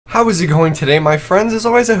How is it going today, my friends? As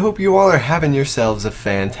always, I hope you all are having yourselves a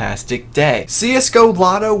fantastic day. CSGO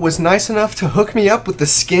Lotto was nice enough to hook me up with the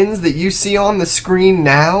skins that you see on the screen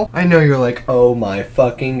now. I know you're like, oh my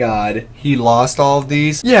fucking god, he lost all of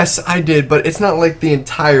these? Yes, I did, but it's not like the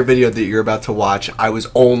entire video that you're about to watch I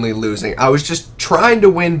was only losing. I was just trying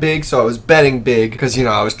to win big, so I was betting big, because, you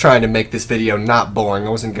know, I was trying to make this video not boring.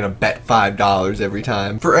 I wasn't gonna bet $5 every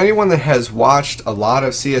time. For anyone that has watched a lot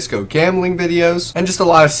of CSGO gambling videos, and just a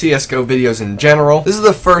lot of CSGO videos in general, this is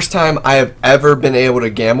the first time I have ever been able to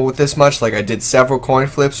gamble with this much. Like, I did several coin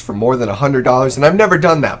flips for more than $100, and I've never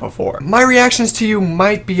done that before. My reactions to you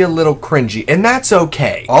might be a little cringy, and that's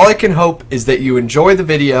okay. All I can hope is that you enjoy the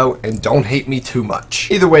video and don't hate me too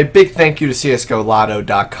much. Either way, big thank you to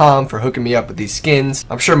CSGOLotto.com for hooking me up with these skins.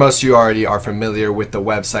 I'm sure most of you already are familiar with the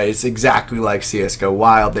website. It's exactly like CSGO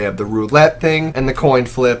Wild. They have the roulette thing and the coin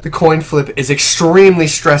flip. The coin flip is extremely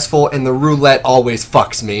stressful, and the roulette always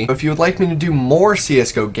fucks me. If you would like me to do more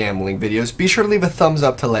CSGO gambling videos, be sure to leave a thumbs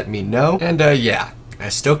up to let me know. And yeah, I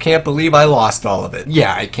still can't believe I lost all of it.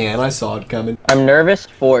 Yeah, I can. I saw it coming. I'm nervous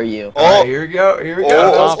for you. Oh, right, here we go. Here we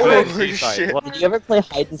go. Shit. Well, do you ever play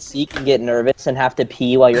hide and seek and get nervous and have to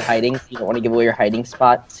pee while you're hiding? So you don't want to give away your hiding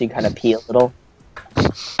spot, so you kind of pee a little.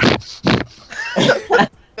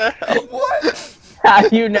 What?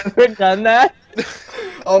 Have you never done that?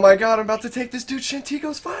 Oh my god, I'm about to take this dude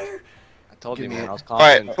Shantigo's fire. I told Give you, me man. it. I was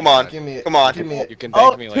confident. Alright, come on. Give me it. Come on. Give me it. You can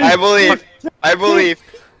thank me later. I believe. I believe.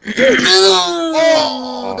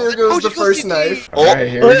 Oh, there goes the first knife. Oh. Alright,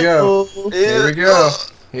 here we go. Here we go.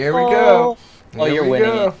 Here we go. Oh, Here you're we winning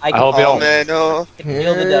go. it. I can hope Oh you man, no.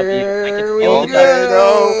 feel the W. I can Here feel we the W.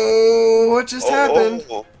 go. What just happened?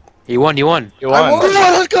 Oh. You won. You won. You I won. Come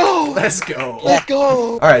on, let's go. Let's go. Let's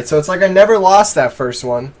go. Alright, so it's like I never lost that first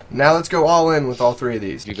one. Now let's go all in with all three of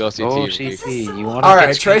these. You go CT. Oh, you're weak. CT. You want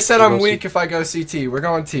Alright, Trey said I'm weak if I go CT. We're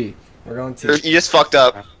going T. We're going T. You just fucked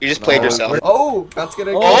up. You just played yourself. Oh, that's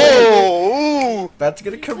gonna go. Oh. That's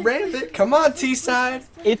gonna Karambit. Come on, T side.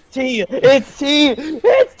 It's T. It's T.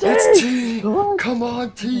 It's T. It's T. Come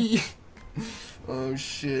on, T. Oh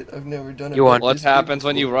shit, I've never done it. You won. like What this happens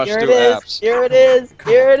when you rush Here it through is. apps? Here it is.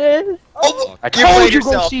 Here it is. Oh, I you told played you go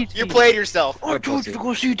yourself. CT. You played yourself. I told you to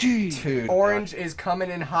go CT. Dude, Orange is coming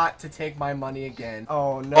in hot to take my money again.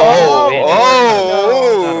 Oh no. Oh.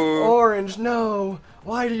 No. Orange, no.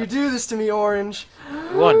 Why do you do this to me, Orange?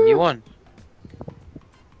 You won. You won.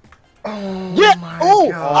 Oh Yeah. my Oh.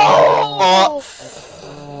 god.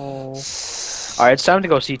 All right, it's time to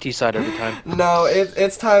go CT side every time. No,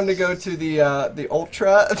 it's time to go to the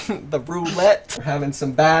ultra, the roulette. We're having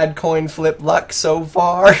some bad coin flip luck so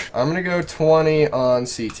far. I'm gonna go 20 on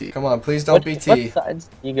CT. Come on, please don't be T. What sides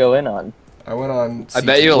do you go in on? I went on CT. I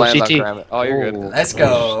bet you land on CT. Karambit. Oh, you're good. Let's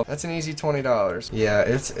go. That's an easy $20. Yeah,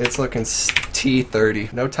 it's looking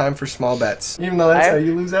T30. No time for small bets. Even though that's how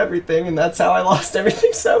you lose everything, and that's how I lost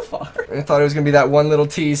everything so far. I thought it was gonna be that one little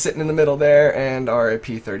T sitting in the middle there, and RIP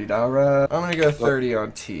 $30. I'm gonna go 30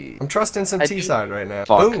 on T. I'm trusting some T side right now.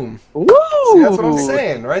 Fuck. Boom. Woo! See, that's what I'm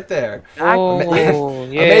saying right there. Oh, I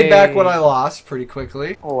made back what I lost pretty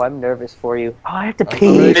quickly. Oh, I'm nervous for you. Oh, I have to I'm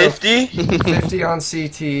pee. gonna go 50. 50 on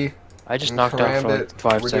CT. I just and knocked out for Karambit, like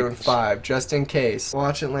 5 we're doing seconds. 5, just in case.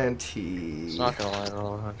 Watch it land T. It's not gonna land.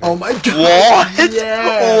 Okay. Oh my god! What?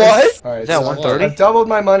 Yes! Alright, Is that so 130? I've doubled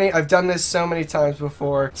my money. I've done this so many times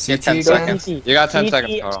before. You CT have 10 again. seconds. You got 10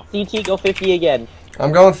 seconds, Carl. CT, go 50 again.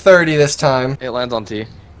 I'm going 30 this time. It lands on T.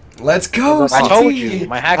 Let's go, I CT! told you,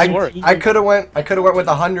 my hacks work. I could have went with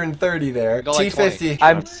 130 there. Go like T50.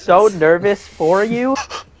 I'm so nervous for you.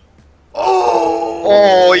 Oh!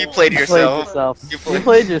 Oh, you played You yourself. played yourself. You You played-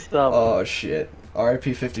 played yourself. Oh shit. RIP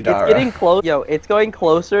 $50. It's getting close. Yo, it's going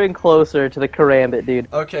closer and closer to the Karambit, dude.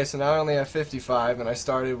 Okay, so now I only have 55 and I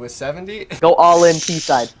started with 70. Go all in T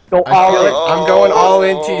side. Go I all feel in. like I'm going all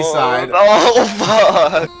in T side. Oh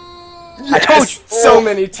fuck. Yes! told you. So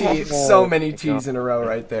many T's, so many T's in a row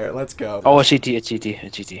right there. Let's go. Oh, it's CT. It's CT.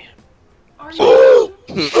 It's CT.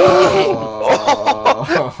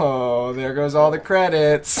 Oh, there goes all the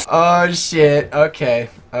credits. Oh shit. Okay.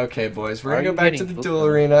 Okay, boys. We're Are gonna go you back to getting the hooked duel on?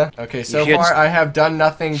 arena. Okay, so should- far I have done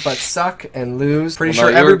nothing but suck and lose. Pretty Well,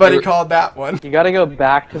 sure no, you were- everybody you were- called that one. You gotta go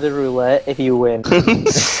back to the roulette if you win.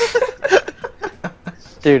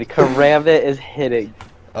 Dude, Karambit is hitting.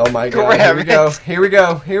 Oh my god. Here we go. Here we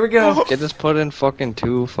go. Here we go. Get this put in fucking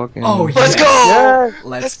 2 fucking. Oh, Let's yes. go. Yes.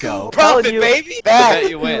 Let's go. Profit, you. baby. I bet Back. you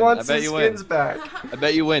He win. I wants bet his you win. skins back. I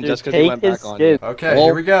bet you win Dude, just because you take went his back on skin. you. Okay, Well,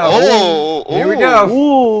 here we go. Oh. Here we go.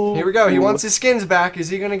 Ooh. Here we go. He wants his skins back. Is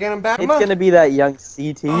he gonna get them back? It's Come on. gonna be that young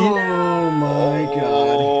CT. Oh my god.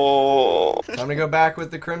 Oh. I'm gonna go back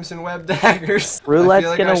with the Crimson Web daggers. Roulette's I feel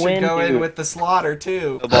like gonna I should win, go in dude. with the slaughter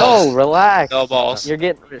too. No balls. No, relax. No balls. You're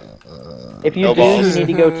getting. If you No do, balls. you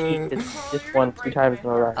need to go cheat. It's just won 2 times in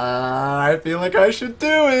a row. I feel like I should do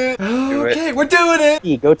it. it. Okay, we're doing it.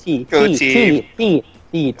 T, go T. Go T, T. T, T,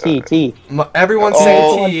 T, T, T. Everyone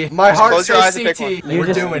Oh. say T. My Just heart close your eyes says and pick CT. one. You We're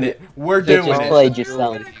just- doing it. We're You doing just it. played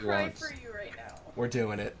yourself. I'm crying for you right now. We're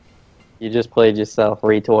doing it. You just played yourself,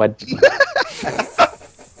 retard.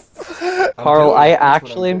 I'm Carl, doing it. I That's what I'm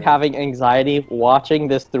actually am doing. having anxiety watching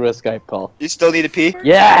this through a Skype call. You still need to pee?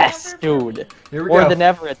 Yes, dude. Here we More go. than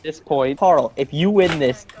ever at this point. Carl, if you win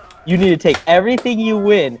this, you need to take everything you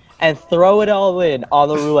win and throw it all in on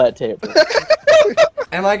the roulette table.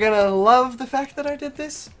 Am I gonna love the fact that I did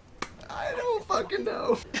this? I don't fucking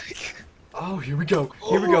know. Oh, here we go.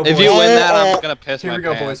 Here we go, boys. If you win that, I'm gonna piss Here my we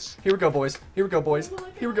go, pants. boys. Here we go, boys. Here we go, boys.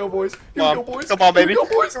 Here we go, boys. Here we Come go, on. boys. Come on, baby. Here we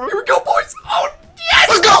go, boys. Here we go, boys. Oh, yes!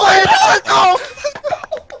 Let's go, let's go!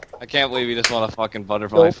 I can't believe you just won a fucking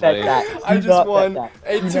butterfly Don't bet flea. that. I Do just not bet won that.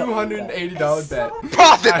 a Do not bet that. $280 bet.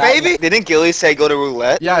 Profit, baby! Didn't Gilly say go to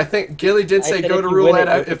roulette? Yeah, I think Gilly did I say said go if to you win it,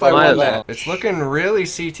 roulette you if I might won as that. well. It's looking really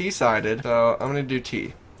CT-sided, so I'm gonna do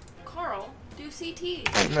T. Carl, do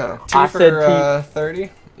CT. No. T I for said T. 30?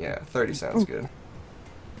 Yeah, 30 sounds good.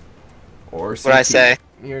 Or CT. What'd I say?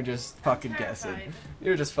 You're just fucking guessing.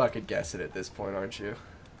 You're just fucking guessing at this point, aren't you?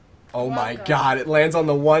 Oh my Welcome. god, it lands on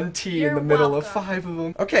the one T in You're the middle welcome. of 5 of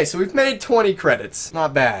them. Okay, so we've made 20 credits.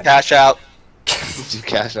 Not bad. Cash out. You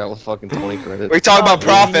cash out with fucking 20 credits. We're talking about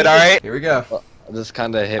profit, alright? Here we go. This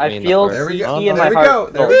kind of hit I me in feel the There we heart. go. CT in There my we heart. go.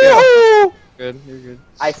 There we go. Woo! Good, you're good.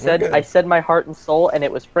 I said good. I said my heart and soul, and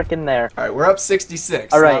it was freaking there. Alright, we're up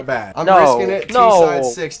 66. All right. Not bad. I'm No, risking it. no. T-side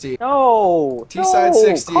 60. No, T-side no,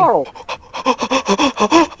 60. Carl.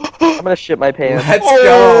 I'm gonna shit my pants. Let's Oh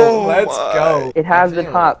go. Let's my. go. It has I'm been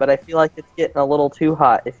feeling hot, but I feel like it's getting a little too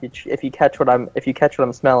hot. If you catch what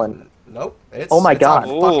I'm smelling. Nope. It's, Oh my it's on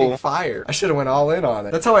God. fucking Ooh. fire. I should have went all in on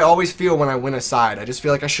it. That's how I always feel when I win a side. I just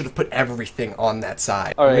feel like I should have put everything on that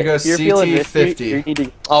side. All I'm right, gonna if you're go feeling CT risky, 50. you need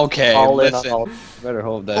to Okay, all in listen. on all. Better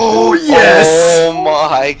hold that. Oh yes! Oh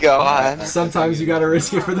my god. Sometimes you gotta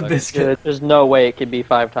risk it for the biscuit. Good. There's no way it could be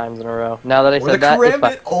 5 times in a row. Now that I Or the said that, it's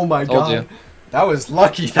karambit. Oh my Told god. you. That was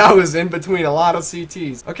lucky. That was in between a lot of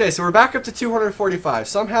CTs. Okay, so we're back up to 245.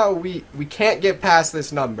 Somehow we can't get past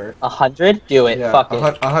this number. 100. Do it. Yeah, Fuck it.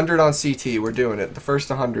 100 on CT. We're doing it. The first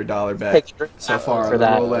 $100 bet Picture so far for on the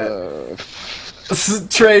that. roulette.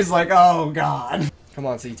 Trey's like, oh god. Come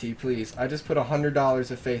on, CT, please. I just put $100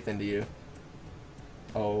 of faith into you.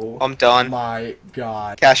 Oh I'm done. my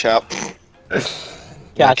god. Cash out.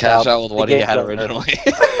 Cash out with what The he game's had over. originally.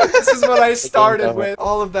 This is what I started over. with.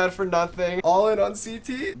 All of that for nothing. All in on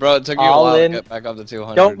CT. Bro, it took you a All while in. to get back up to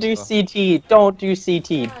 200. Don't do so. CT. Don't do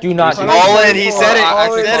CT. Do not do All CT. in, he said it.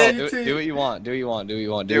 All I in said on it. CT. Do what you want. Do what you want. Do what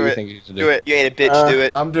you want. Do Do what you it. think you should Do it. You ain't a bitch, Uh, do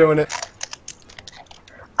it. I'm doing it.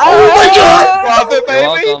 Oh my God! Profit, You're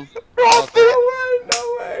baby! welcome. Profit! No way, no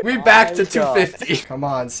way. We back to my God. 250. Come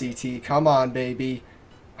on, CT. Come on, baby.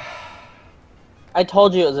 I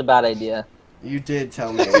told you it was a bad idea. You did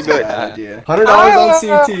tell me it was a Good. bad idea. $100 on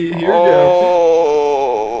CT. Here we go.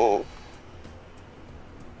 Oh.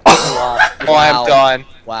 Oh, I'm done.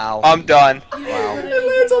 Wow. I'm done. You Wow. literally It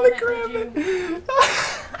lands on the wanted to karambit.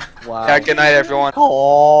 Wow. Yeah, good night, everyone.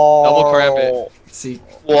 Oh. Double karambit.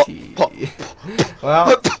 CT.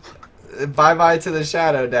 Well, bye-bye to the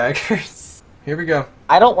shadow daggers. Here we go.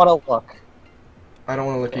 I don't want to look. I don't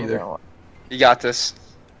want to look either. You got this.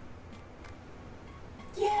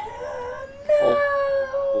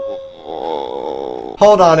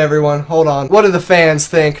 Hold on, everyone. Hold on. What do the fans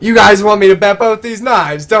think? You guys want me to bet both these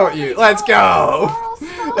knives, don't you? Let's go.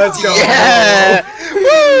 Let's go. Yeah!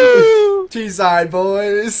 Woo! T-side,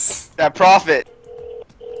 boys. That profit.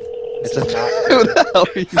 It's a Who the hell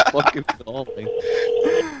are you fucking calling?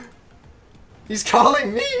 He's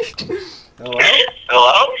calling me. Hello?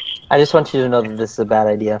 I just want you to know that this is a bad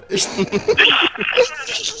idea.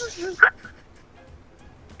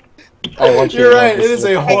 I want you You're to know right. this It is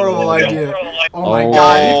a horrible idea. Oh my Oh.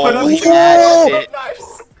 god, he put up Oh, two shit.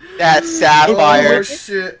 knives. That Oh sapphire.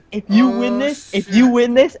 shit. If you Oh, win this, shit. if you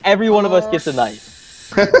win this, every one of us gets a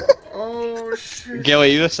knife. Oh shit.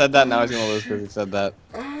 Gilly, you just said that. Now he's gonna lose because he said that.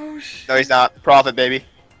 Oh shit. No, he's not. Profit, baby.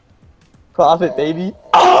 Profit, baby.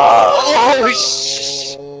 Oh,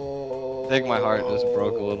 shit. Oh. I think my heart just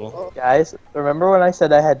broke a little. Guys, remember when I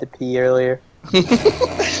said I had to pee earlier? I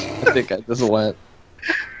think I just went.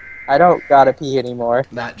 I don't gotta pee anymore.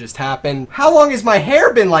 That just happened. How long has my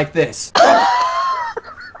hair been like this?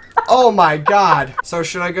 Oh my god. So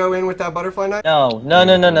should I go in with that butterfly knife? No, no,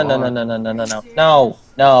 no, no, no, no, no, no, no, no, no, no, no,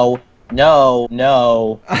 no. No,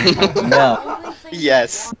 no, no, Only thing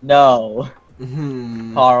Yes. no.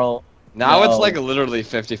 Hmm. Carl. Now it's No. like literally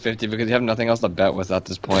 50-50 because you have nothing else to bet with at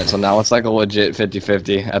this point. So now it's like a legit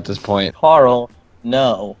 50-50 at this point. Carl.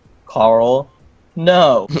 No. Carl.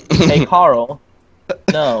 No. Hey, Carl.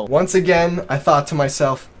 No. Once again, I thought to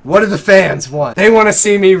myself, what do the fans want? They want to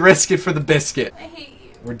see me risk it for the biscuit. I hate you.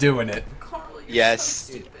 We're doing it. Carl, you're Yes.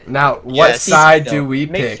 so stupid. Now, what Yes. side do No. we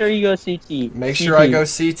Make pick? sure you go CT. Make sure I go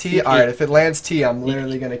CT. CT? Alright, if it lands T, I'm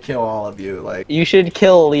literally gonna kill all of you. Like, You should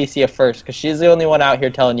kill Alicia first, because she's the only one out here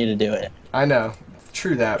telling you to do it. I know.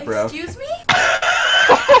 True that, bro. Excuse me?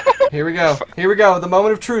 Here we go. Here we go. The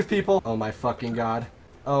moment of truth, people. Oh my fucking god.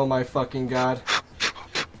 Oh my fucking god.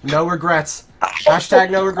 No regrets. Hashtag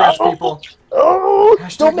no regrets, people. Oh!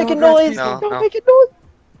 Hashtag Don't no make a regrets, noise! people. No, Don't no. make a noise!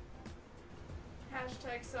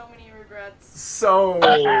 Hashtag so many regrets. So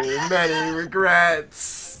many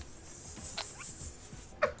regrets.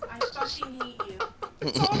 I fucking hate you.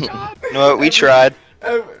 Oh god. You know what? We tried.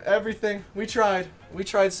 Everything. We tried. We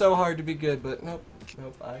tried so hard to be good, but nope.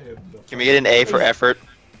 Nope, I have no. Can we get an A for effort?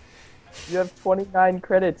 You have 29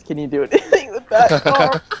 credits. Can you do anything with that?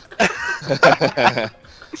 Carl?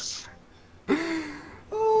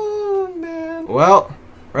 Oh, man. Well,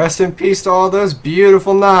 rest in peace to all those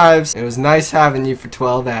beautiful knives. It was nice having you for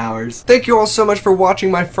 12 hours. Thank you all so much for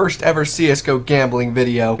watching my first ever CSGO gambling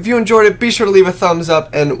video. If you enjoyed it, be sure to leave a thumbs up,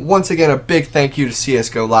 and once again, a big thank you to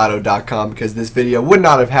CSGOLotto.com because this video would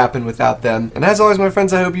not have happened without them. And as always, my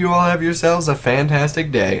friends, I hope you all have yourselves a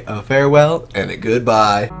fantastic day. A farewell and a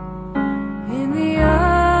goodbye. In the